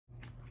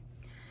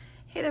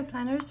Hey there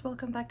planners,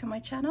 welcome back to my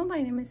channel.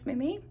 My name is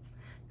Mimi.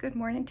 Good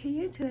morning to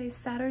you. Today is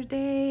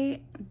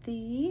Saturday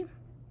the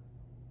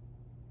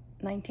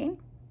 19th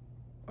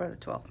or the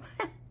 12th.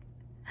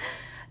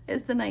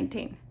 It's the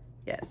 19th,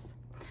 yes.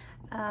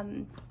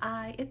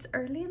 It's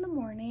early in the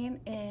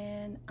morning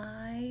and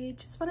I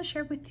just want to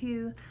share with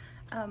you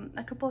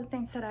a couple of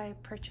things that I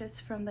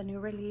purchased from the new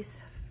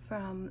release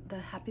from the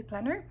Happy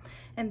Planner.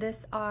 And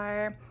these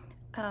are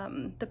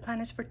the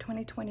planners for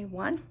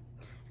 2021.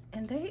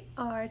 And they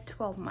are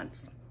 12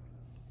 months.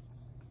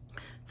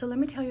 So let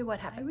me tell you what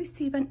happened. I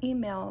received an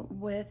email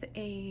with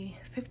a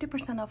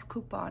 50% off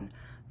coupon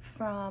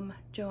from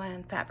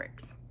Joann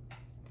Fabrics.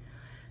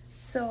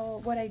 So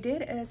what I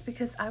did is,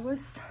 because I was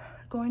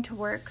going to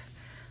work,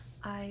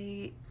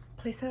 I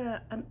placed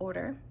an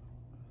order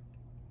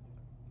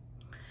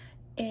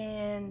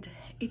and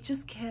it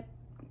just kept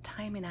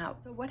timing out.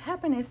 So what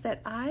happened is that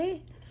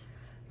I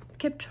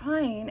kept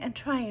trying and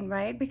trying,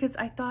 right? Because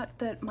I thought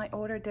that my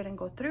order didn't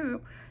go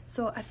through.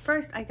 So at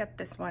first I got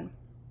this one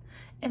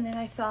and then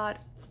I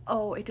thought,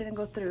 oh, it didn't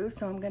go through,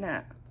 so I'm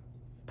gonna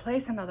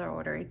place another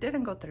order. It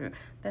didn't go through.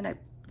 Then I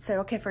said,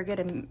 okay, forget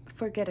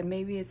it,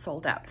 maybe it's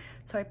sold out.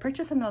 So I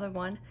purchased another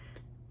one.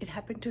 It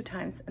happened 2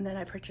 times, and then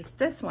I purchased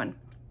this one.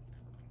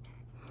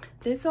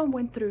 This one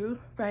went through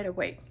right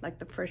away, like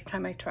the first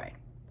time I tried.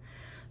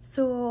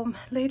 So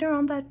later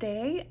on that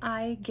day,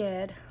 I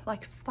get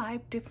like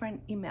 5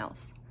 different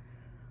emails.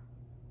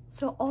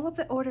 So all of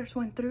the orders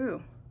went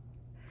through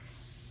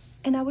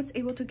and I was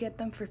able to get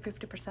them for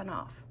 50%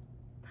 off.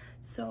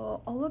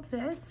 So all of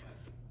this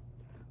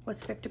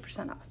was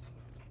 50% off.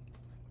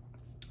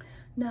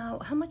 Now,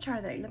 how much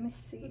are they? Let me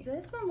see.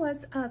 This one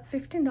was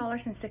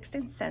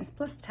 $15.16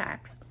 plus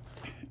tax.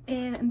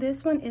 And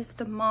this one is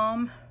the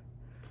mom,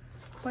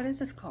 what is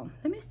this called?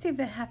 Let me see if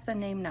they have the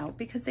name now,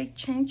 because they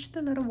changed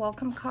the little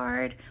welcome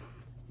card.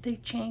 They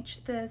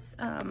changed this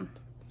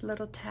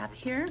little tab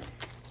here,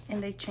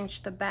 and they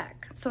changed the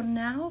back. So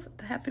now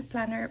the Happy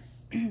Planner,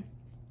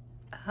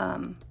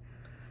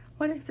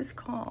 what is this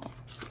called?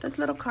 This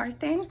little card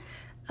thing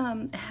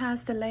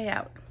has the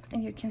layout,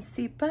 and you can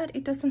see, but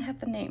it doesn't have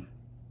the name.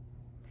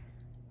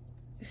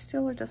 It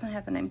doesn't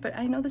have the name, but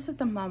I know this is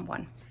the mom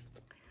one.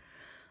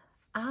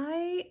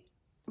 I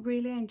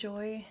really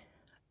enjoy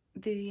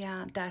the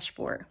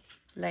dashboard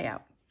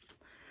layout.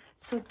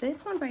 So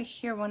this one right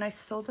here, when I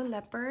saw the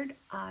leopard,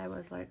 I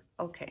was like,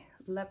 okay,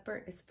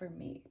 leopard is for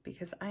me,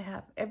 because I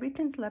have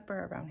everything's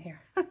leopard around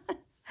here.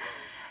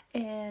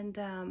 And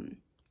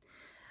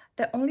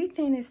the only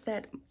thing is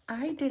that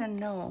I didn't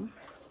know,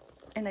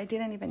 and I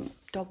didn't even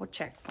double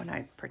check when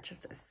I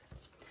purchased this,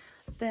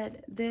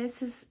 that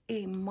this is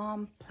a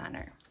mom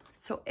planner.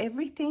 So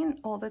everything,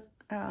 all the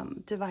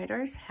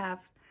dividers have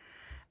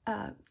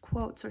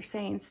quotes or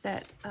sayings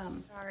that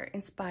are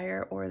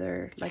inspired or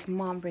they're like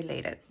mom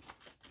related.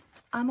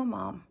 I'm a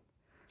mom,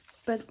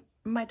 but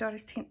my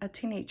daughter's a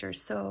teenager,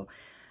 so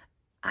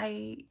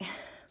I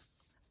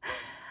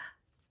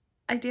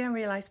didn't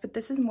realize, but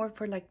this is more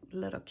for like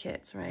little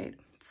kids, right?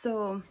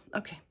 So,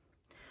 okay,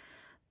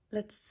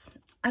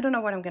 I don't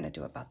know what I'm gonna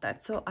do about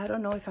that. So I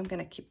don't know if I'm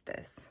gonna keep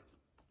this,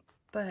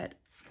 but,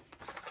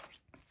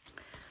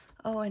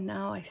 oh, and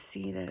now I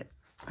see that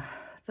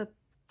the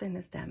thing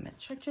is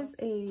damaged. Purchased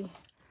a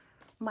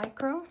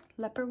micro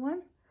leopard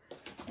one,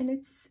 and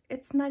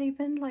it's not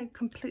even like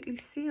completely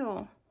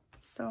sealed.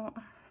 So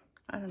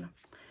I don't know.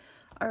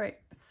 All right,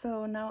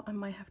 so now I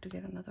might have to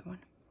get another one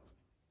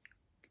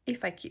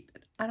if I keep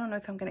it. I don't know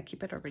if I'm gonna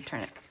keep it or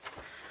return it.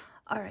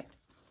 All right,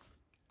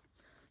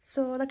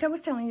 so like I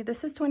was telling you,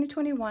 this is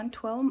 2021,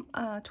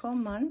 12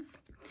 months,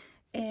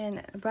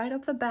 and right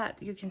off the bat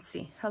you can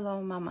see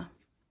hello mama.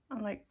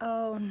 I'm like,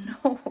 oh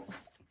no.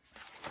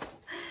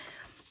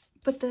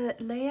 But the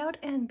layout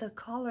and the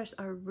colors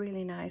are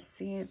really nice.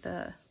 See,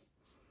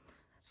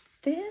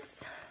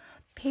 this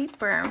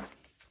paper,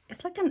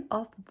 it's like an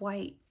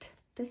off-white.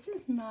 This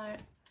is not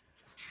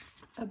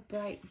a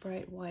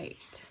bright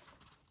white.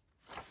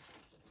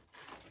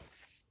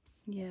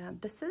 Yeah,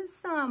 this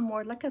is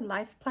more like a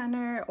life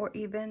planner, or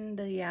even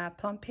the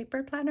plum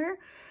paper planner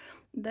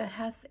that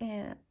has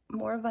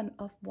more of an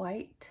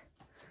off-white.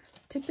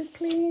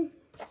 Typically,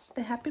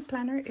 the Happy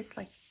Planner is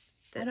like,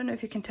 I don't know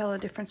if you can tell the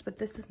difference, but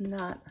this is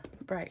not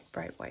bright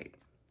white.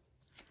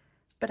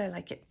 But I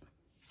like it.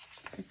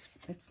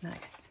 It's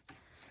nice.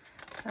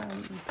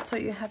 So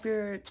you have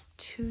your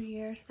 2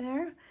 years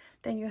there.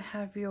 Then you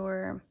have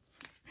your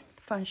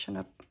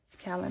functional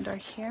calendar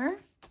here.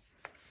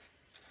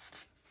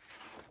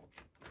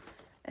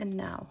 And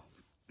now,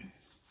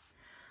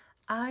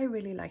 I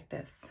really like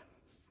this.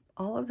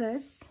 All of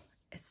this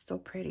is so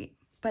pretty.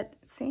 But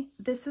see,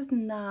 this is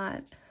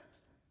not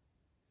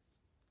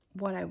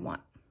what I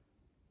want.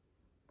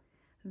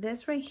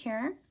 This right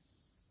here,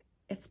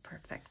 it's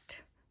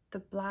perfect. The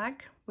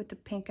black with the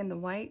pink and the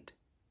white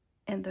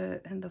and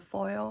the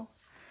foil,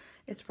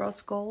 it's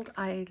rose gold.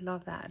 I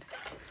love that.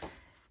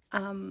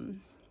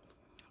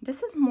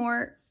 This is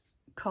more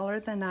color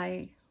than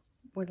I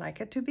would like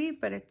it to be,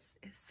 but it's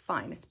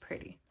fine. It's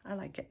pretty. I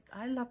like it.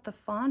 I love the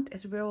font.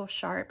 It's real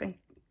sharp and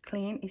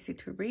clean, easy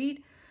to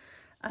read.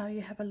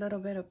 You have a little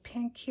bit of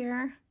pink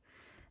here,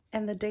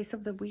 and the days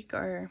of the week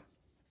are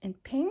in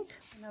pink.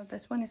 Now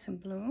this one is in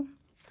blue,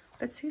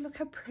 but see, look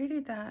how pretty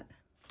that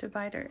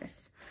divider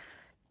is.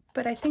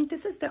 But I think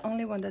this is the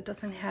only one that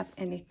doesn't have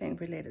anything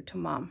related to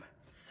mom.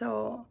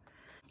 So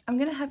I'm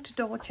gonna have to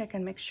double check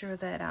and make sure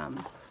that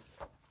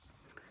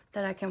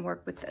that I can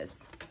work with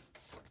this.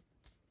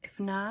 If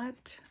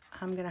not,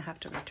 I'm gonna have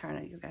to return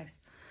it, you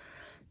guys.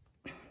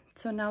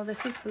 So now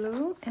this is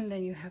blue, and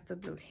then you have the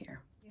blue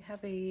here. You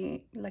have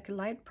a like a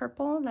light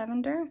purple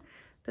lavender,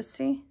 but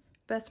see,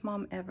 best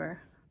mom ever.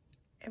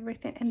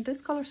 Everything, and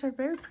these colors are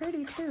very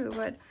pretty too,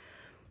 but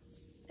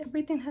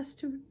everything has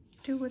to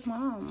do with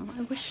mom.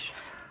 I wish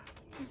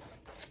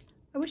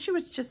it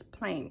was just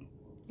plain,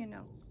 you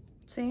know.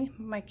 See,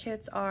 my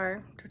kids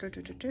are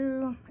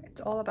it's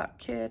all about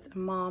kids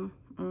and mom.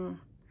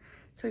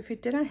 So if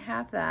it didn't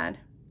have that,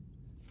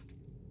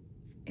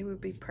 it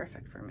would be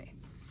perfect for me.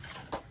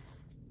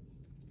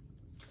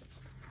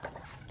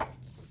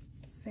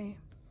 See,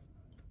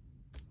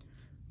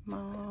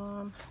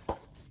 mom,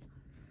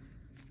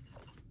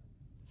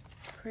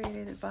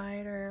 pretty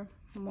divider,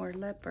 more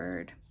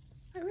leopard.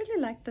 I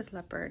really like this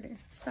leopard.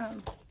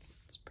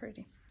 It's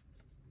pretty.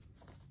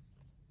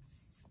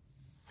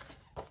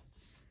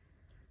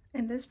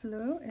 And this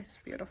blue is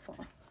beautiful.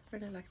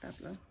 Really like that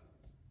blue.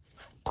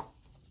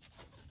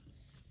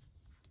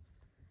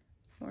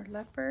 More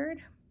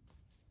leopard.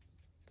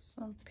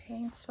 Some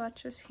paint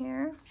swatches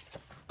here.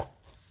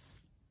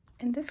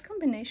 And this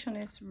combination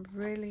is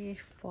really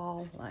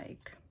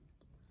fall-like.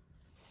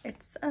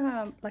 It's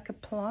like a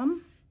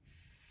plum,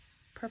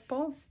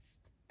 purple,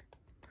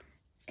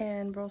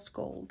 and rose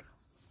gold.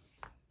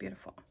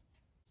 Beautiful.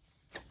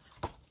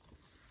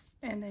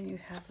 And then you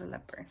have the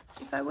leopard.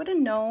 If I would have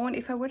known,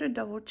 if I would have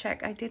double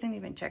checked, I didn't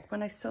even check.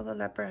 When I saw the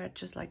leopard, I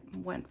just like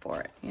went for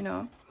it, you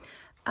know.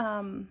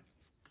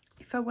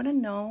 If I would have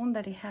known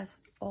that it has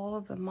all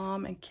of the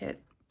mom and kid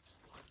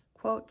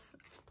quotes,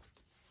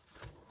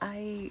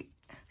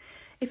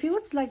 if it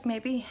was like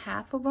maybe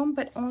half of them,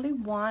 but only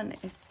one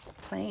is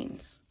plain.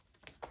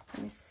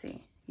 Let me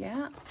see.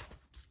 Yeah.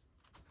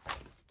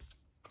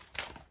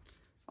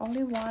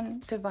 Only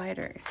one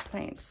divider is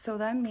plain. So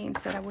that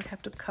means that I would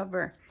have to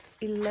cover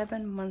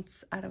 11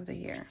 months out of the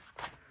year.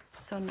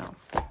 So no,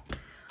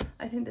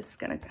 I think this is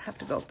gonna have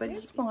to go. But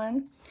this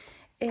one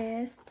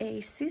is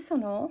a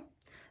seasonal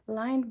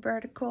lined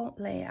vertical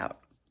layout,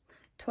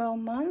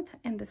 12-month,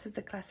 and this is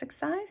the classic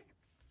size,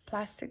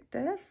 plastic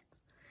disc,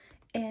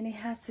 and it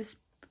has this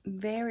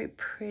very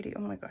pretty,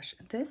 oh my gosh,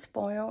 this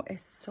foil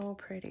is so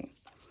pretty.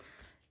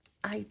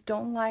 I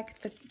don't like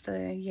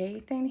the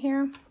yay thing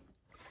here.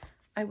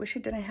 I wish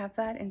it didn't have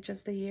that in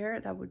just the year.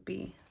 That would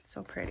be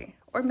so pretty.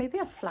 Or maybe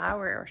a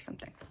flower or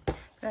something.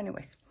 But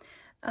anyways,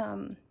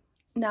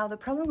 now the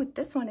problem with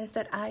this one is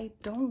that I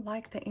don't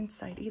like the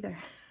inside either.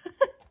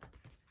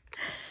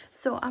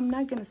 So I'm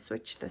not gonna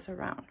switch this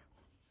around.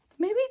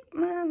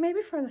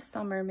 Maybe for the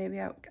summer, maybe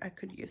I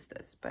could use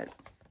this, but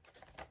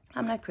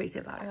I'm not crazy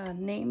about it.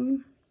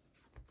 Name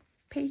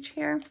page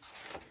here.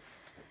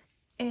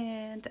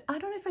 And I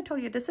don't know if I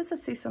told you, this is a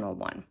seasonal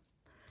one.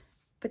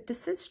 But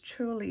this is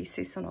truly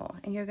seasonal,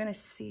 and you're gonna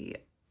see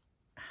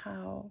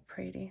how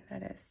pretty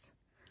that is.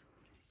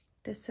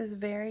 This is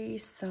very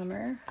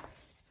summer-like,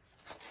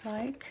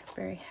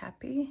 very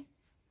happy.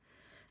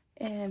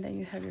 And then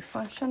you have your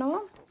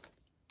functional,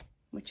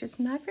 which is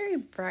not very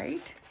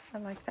bright. I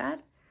like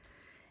that.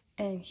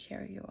 And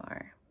here you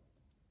are.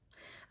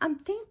 I'm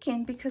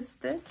thinking because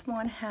this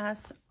one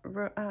has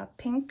a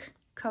pink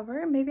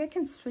cover, maybe I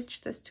can switch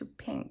this to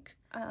pink.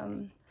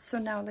 So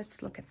now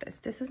let's look at this.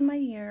 This is my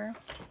year.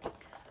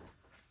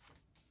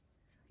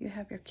 You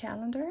have your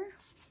calendar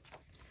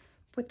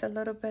with a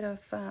little bit of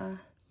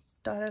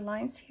dotted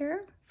lines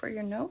here for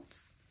your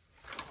notes.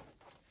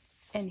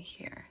 And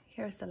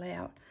here's the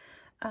layout.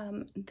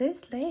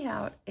 This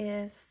layout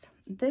is,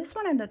 this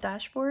one and the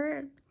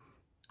dashboard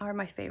are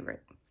my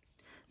favorite.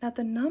 Now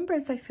the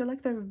numbers, I feel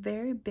like they're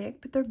very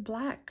big, but they're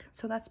black,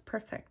 so that's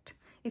perfect.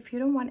 If you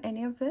don't want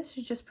any of this,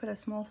 you just put a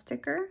small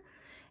sticker.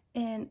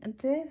 And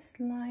this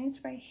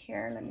lines right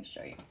here, let me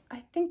show you.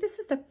 I think this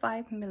is the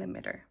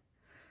 5mm.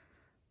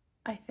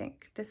 I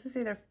think this is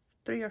either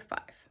 3 or 5.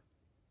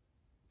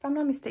 If I'm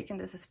not mistaken,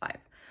 this is 5.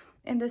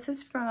 And this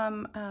is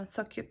from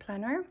XoXo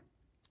planner.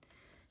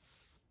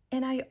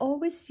 And I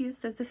always use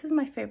this. This is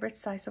my favorite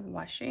size of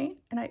washi.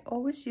 And I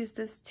always use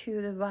this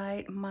to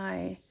divide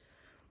my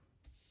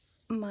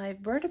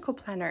vertical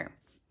planner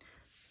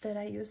that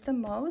I use the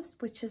most,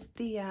 which is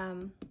the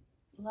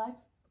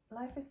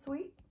Life is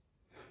Sweet.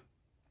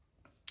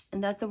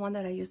 And that's the one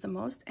that I use the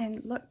most.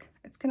 And look,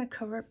 it's gonna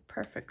cover it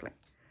perfectly.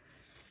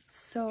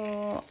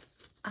 So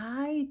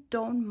I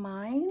don't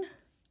mind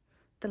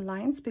the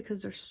lines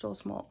because they're so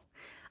small.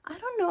 I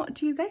don't know,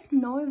 do you guys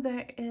know if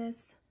there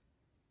is,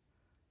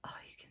 oh,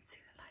 you can see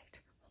the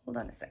light. Hold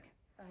on a second.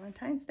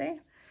 Valentine's Day.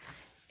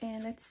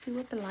 And let's see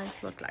what the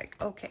lines look like.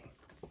 Okay,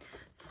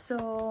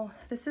 so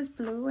this is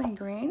blue and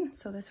green.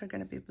 So these are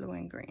gonna be blue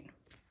and green,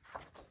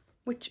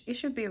 which it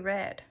should be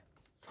red.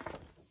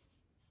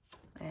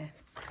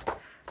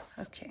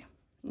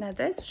 Now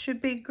this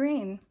should be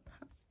green.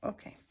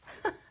 Okay.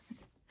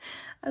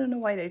 I don't know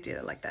why they did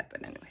it like that,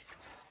 but anyways.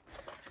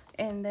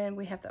 And then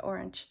we have the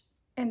orange.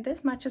 And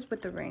this matches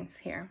with the rings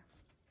here.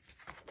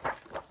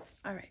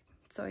 All right,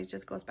 so it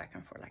just goes back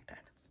and forth like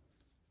that.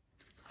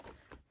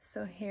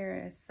 So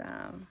here is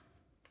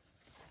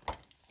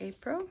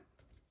April,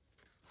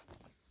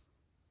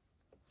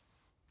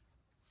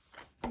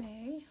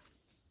 May,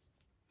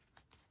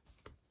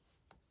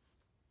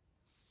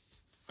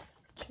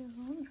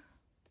 June.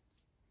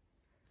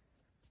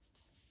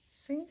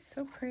 See,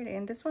 so pretty.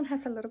 And this one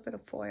has a little bit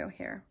of foil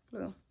here,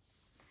 blue.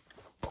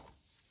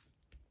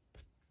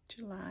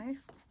 July.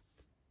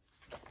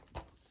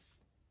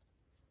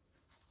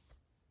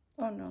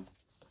 Oh no,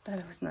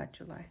 that was not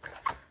July.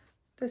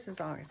 This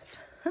is August.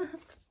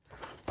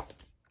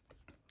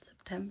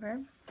 September,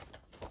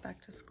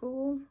 back to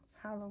school,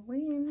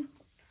 Halloween,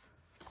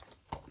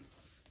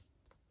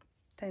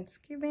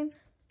 Thanksgiving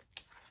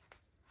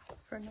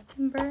for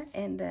November,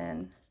 and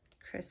then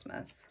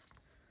Christmas.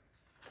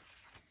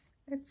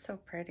 It's so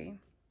pretty.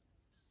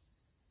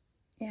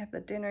 You have the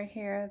dinner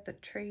here, the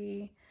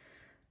tree,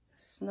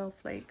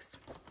 snowflakes.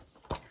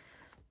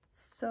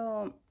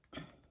 So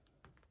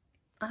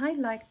I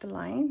like the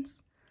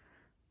lines.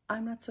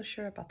 I'm not so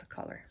sure about the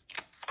color.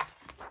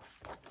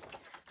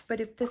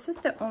 But if this is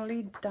the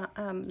only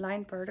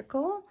line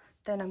vertical,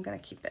 then I'm gonna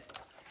keep it.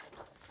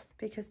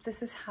 Because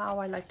this is how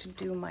I like to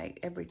do my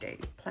everyday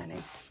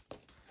planning.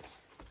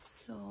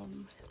 So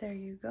there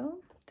you go.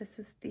 This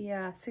is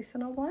the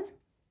seasonal one.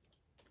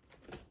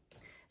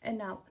 And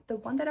now the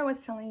one that I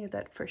was telling you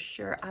that for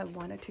sure I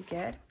wanted to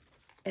get,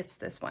 it's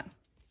this one,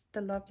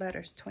 the Love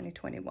Letters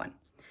 2021.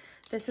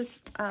 This is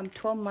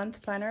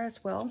 12-month planner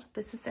as well.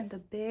 This is in the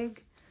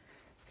big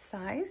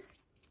size.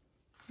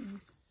 Let me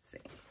see.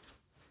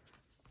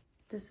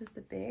 This is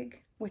the big,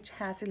 which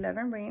has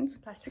 11 rings,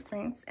 plastic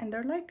rings, and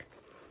they're like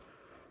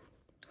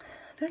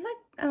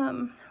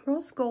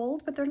rose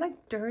gold, but they're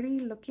like dirty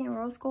looking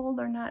rose gold.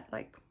 They're not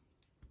like,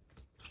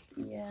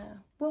 yeah,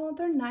 well,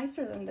 they're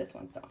nicer than this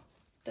one. So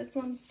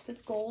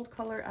this gold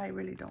color I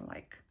really don't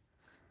like,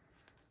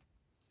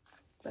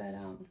 but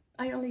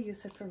I only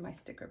use it for my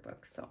sticker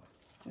book, so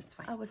it's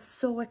fine. I was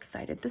so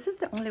excited. This is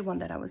the only one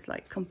that I was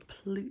like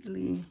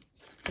completely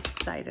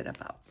excited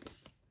about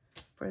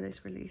for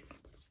this release,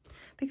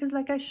 because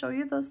like I show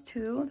you those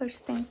two, there's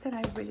things that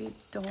I really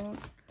don't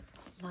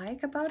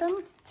like about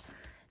them.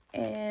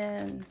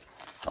 And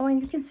oh,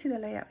 and you can see the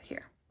layout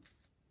here.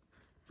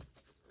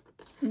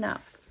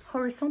 Now,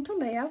 horizontal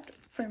layout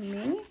for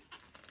me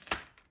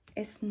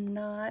is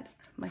not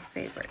my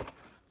favorite.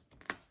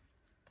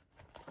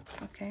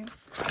 Okay,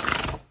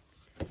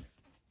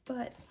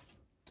 but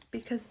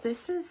because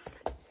this is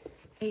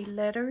a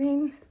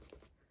lettering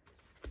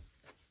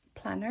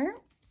planner,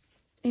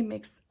 it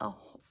makes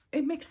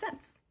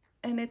sense,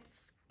 and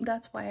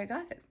that's why I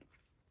got it.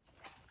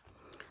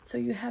 So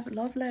you have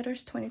Love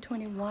Letters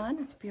 2021.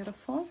 It's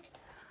beautiful,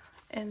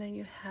 and then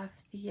you have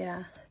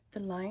the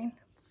line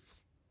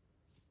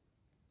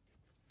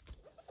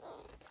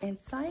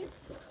inside.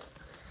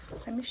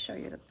 Let me show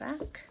you the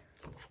back.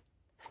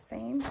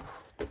 Same,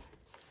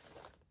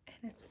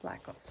 and it's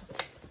black also.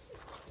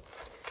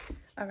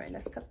 All right,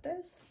 let's cut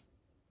this.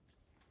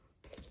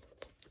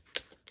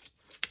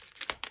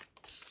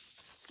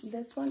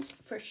 This one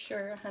for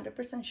sure,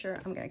 100% sure,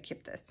 I'm gonna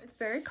keep this. It's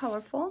very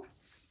colorful,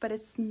 but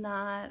it's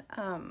not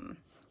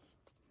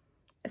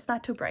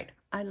too bright.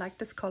 I like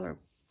this color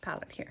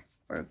palette here,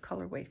 or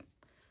colorway.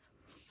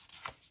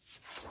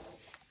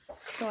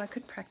 So I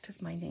could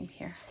practice my name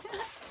here.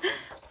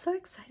 So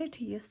excited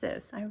to use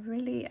this. I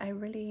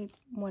really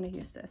want to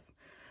use this.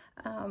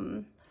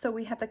 So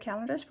we have the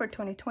calendars for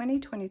 2020,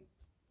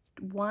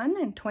 21,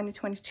 and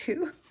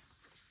 2022.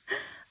 I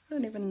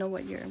don't even know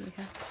what year we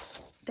have.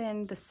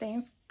 Then the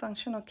same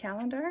functional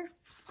calendar.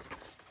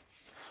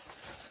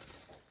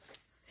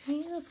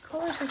 See, those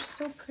colors are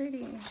so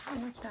pretty. I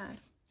like that.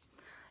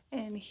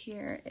 And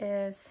here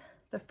is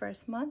the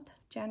first month,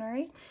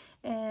 January.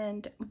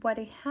 And what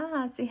it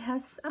has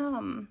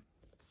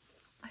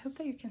I hope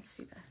that you can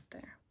see that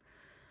there.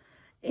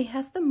 It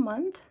has the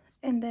month,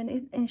 and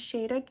then in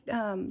shaded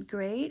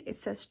gray, it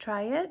says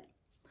try it.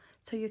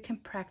 So you can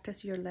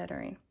practice your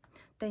lettering.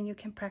 Then you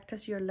can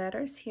practice your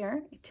letters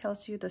here. It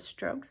tells you the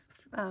strokes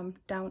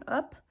down,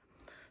 up,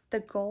 the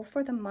goal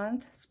for the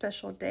month,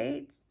 special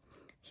dates.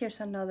 Here's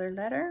another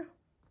letter,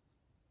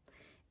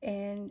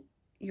 and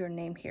your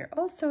name here.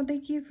 Also, they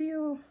give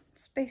you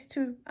space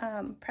to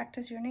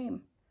practice your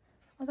name.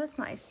 Oh, that's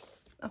nice.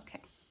 Okay.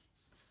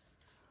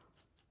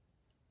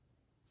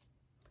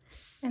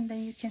 And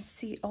then you can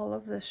see all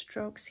of the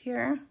strokes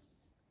here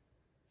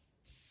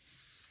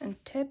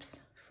and tips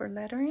for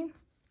lettering.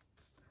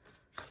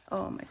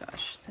 Oh my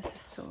gosh, this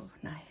is so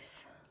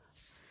nice.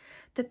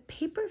 The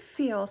paper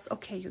feels,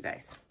 okay, you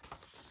guys.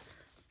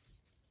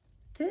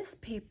 This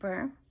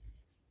paper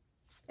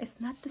is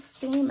not the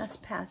same as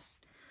past.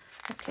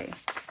 Okay,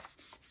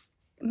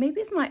 maybe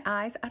it's my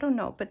eyes, I don't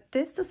know, but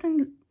this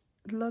doesn't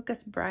look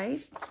as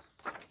bright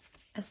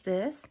as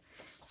this,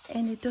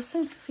 and it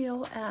doesn't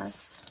feel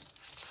as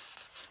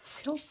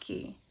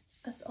silky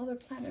as other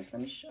planners.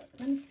 Let me show.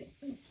 Let me see.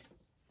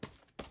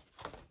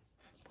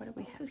 What do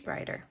we have? This is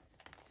brighter.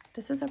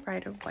 This is a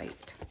brighter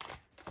white,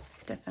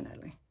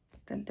 definitely,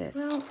 than this.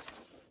 Well,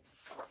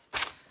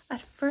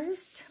 at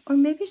first, or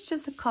maybe it's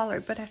just the color,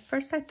 but at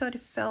first I thought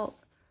it felt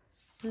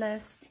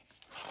less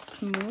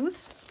smooth.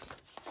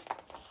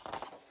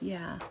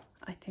 Yeah,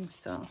 I think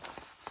so.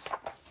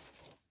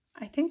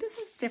 I think this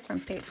is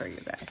different paper, you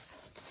guys.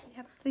 We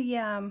have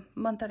the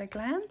month at a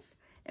glance,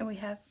 and we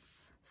have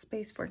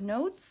space for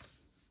notes.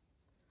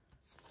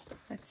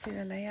 Let's see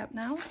the layout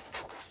now.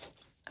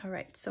 All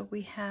right, so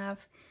we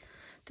have,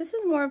 this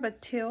is more of a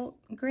teal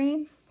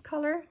green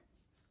color.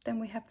 Then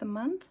we have the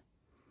month,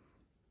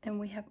 and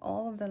we have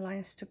all of the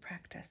lines to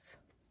practice.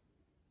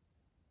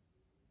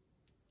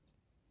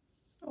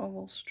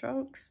 Oval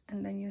strokes,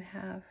 and then you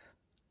have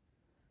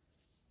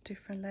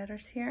different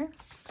letters here.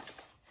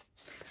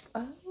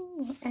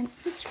 Oh, and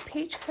each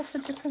page has a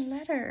different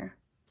letter.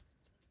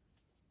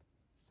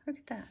 Look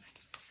at that.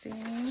 C,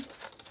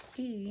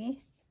 E,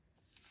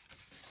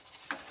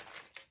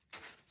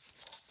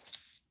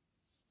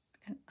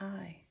 and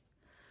I.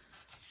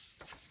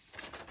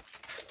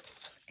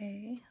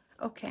 A.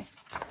 Okay.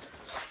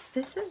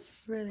 This is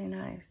really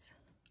nice.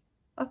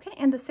 Okay,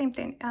 and the same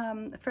thing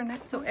for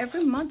next. So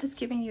every month is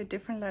giving you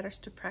different letters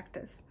to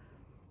practice.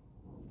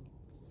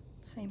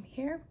 Same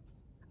here.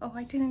 Oh,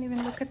 I didn't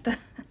even look at the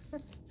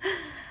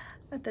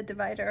at the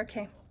divider.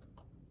 Okay,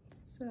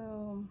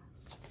 so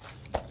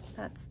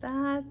that's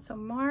that. So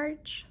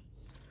March,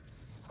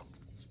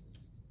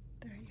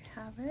 there you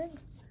have it.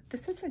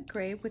 This is a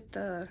gray with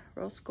the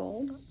rose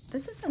gold.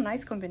 This is a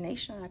nice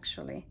combination,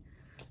 actually.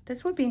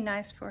 This would be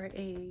nice for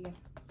a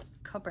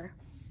cover.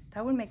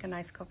 That would make a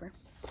nice cover.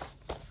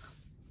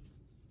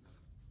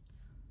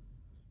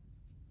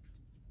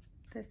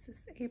 This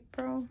is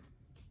April.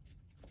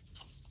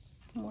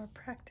 More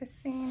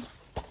practicing.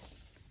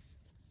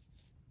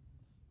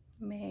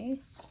 May.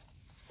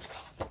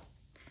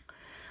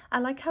 I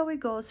like how it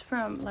goes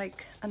from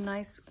like a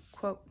nice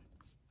quote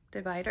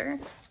divider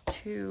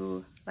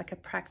to like a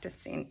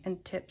practicing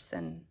and tips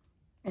and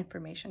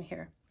information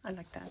here. I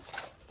like that.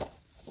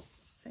 Let's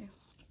see.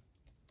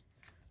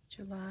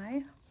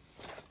 July.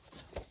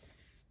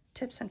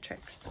 Tips and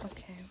tricks.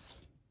 Okay.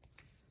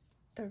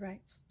 The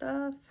right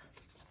stuff.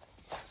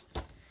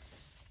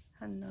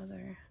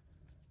 Another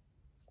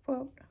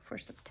quote for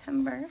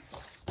September,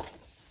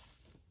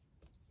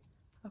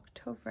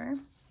 October,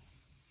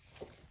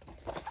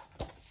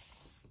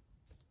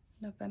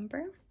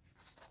 November.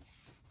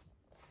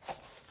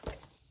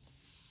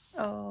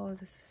 Oh,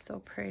 this is so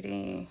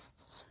pretty.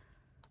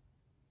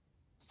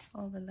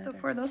 All the letters. So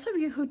for those of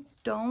you who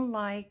don't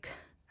like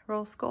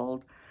rose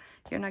gold,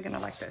 you're not gonna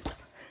like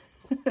this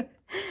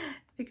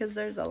because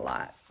there's a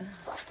lot.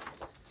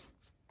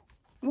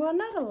 Well,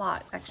 not a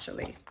lot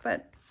actually,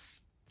 but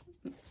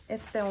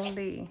it's the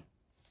only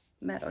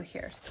metal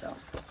here. So,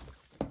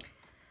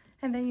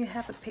 and then you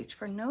have a page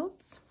for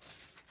notes,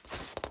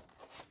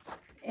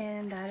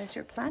 and that is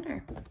your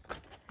planner.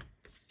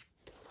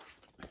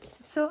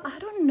 So I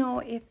don't know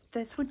if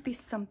this would be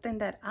something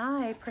that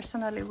I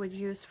personally would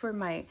use for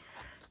my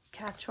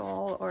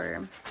catch-all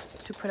or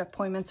to put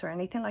appointments or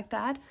anything like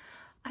that.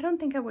 I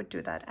don't think I would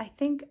do that. I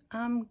think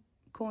I'm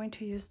going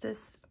to use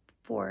this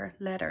for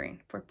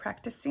lettering, for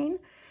practicing,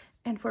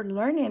 and for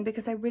learning,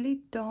 because I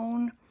really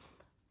don't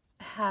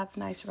have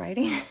nice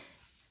writing.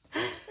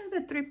 These are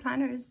the 3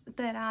 planners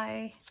that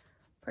I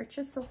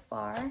purchased so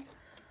far.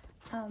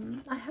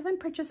 I haven't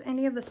purchased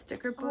any of the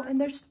sticker book, and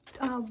there's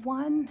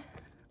one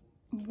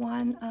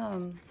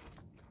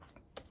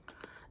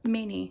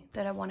mini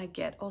that I want to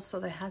get also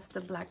that has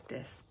the black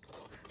disc,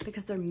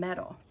 because they're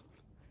metal.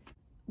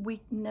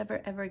 We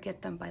never ever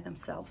get them by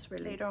themselves.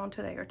 Really, later on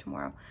today or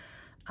tomorrow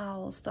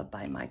I'll stop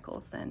by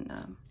Michael's and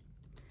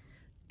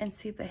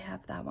see if they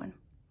have that one.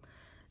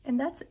 And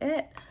that's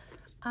it.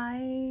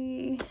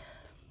 I'm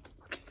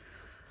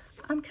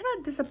kind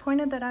of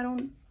disappointed that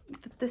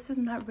that this is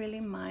not really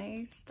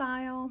my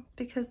style,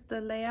 because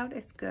the layout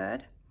is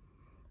good.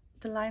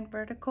 The line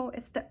vertical,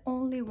 it's the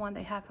only one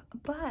they have,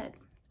 but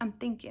I'm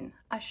thinking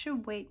I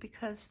should wait,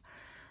 because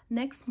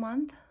next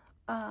month,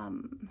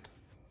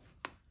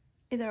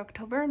 either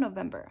October or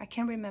November, I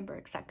can't remember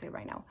exactly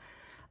right now,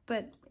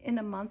 but in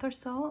a month or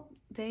so,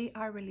 they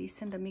are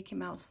releasing the Mickey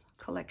Mouse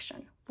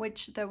collection,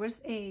 which there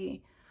was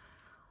an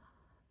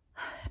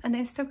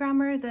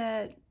Instagrammer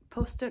that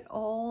posted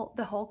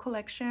the whole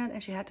collection,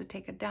 and she had to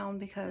take it down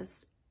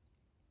because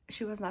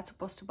she was not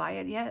supposed to buy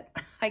it yet.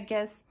 I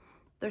guess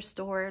their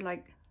store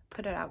like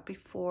put it out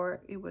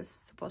before it was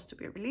supposed to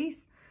be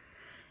released.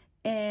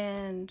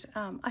 And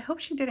I hope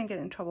she didn't get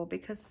in trouble,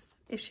 because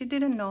if she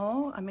didn't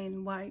know, I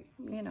mean, why,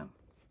 you know.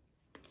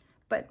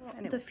 But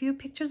anyway, the few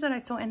pictures that I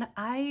saw, and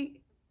I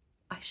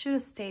should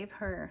have saved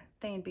her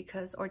thing,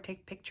 or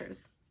take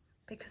pictures,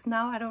 because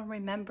now I don't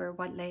remember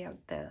what layout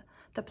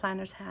the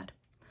planners had.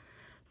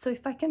 So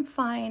if I can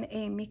find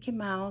a Mickey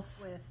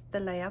Mouse with the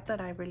layout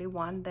that I really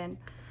want, then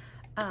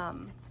I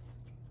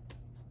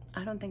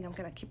don't think I'm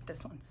gonna keep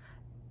this one.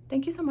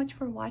 Thank you so much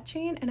for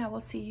watching, and I will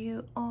see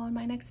you on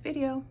my next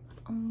video.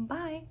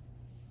 Bye.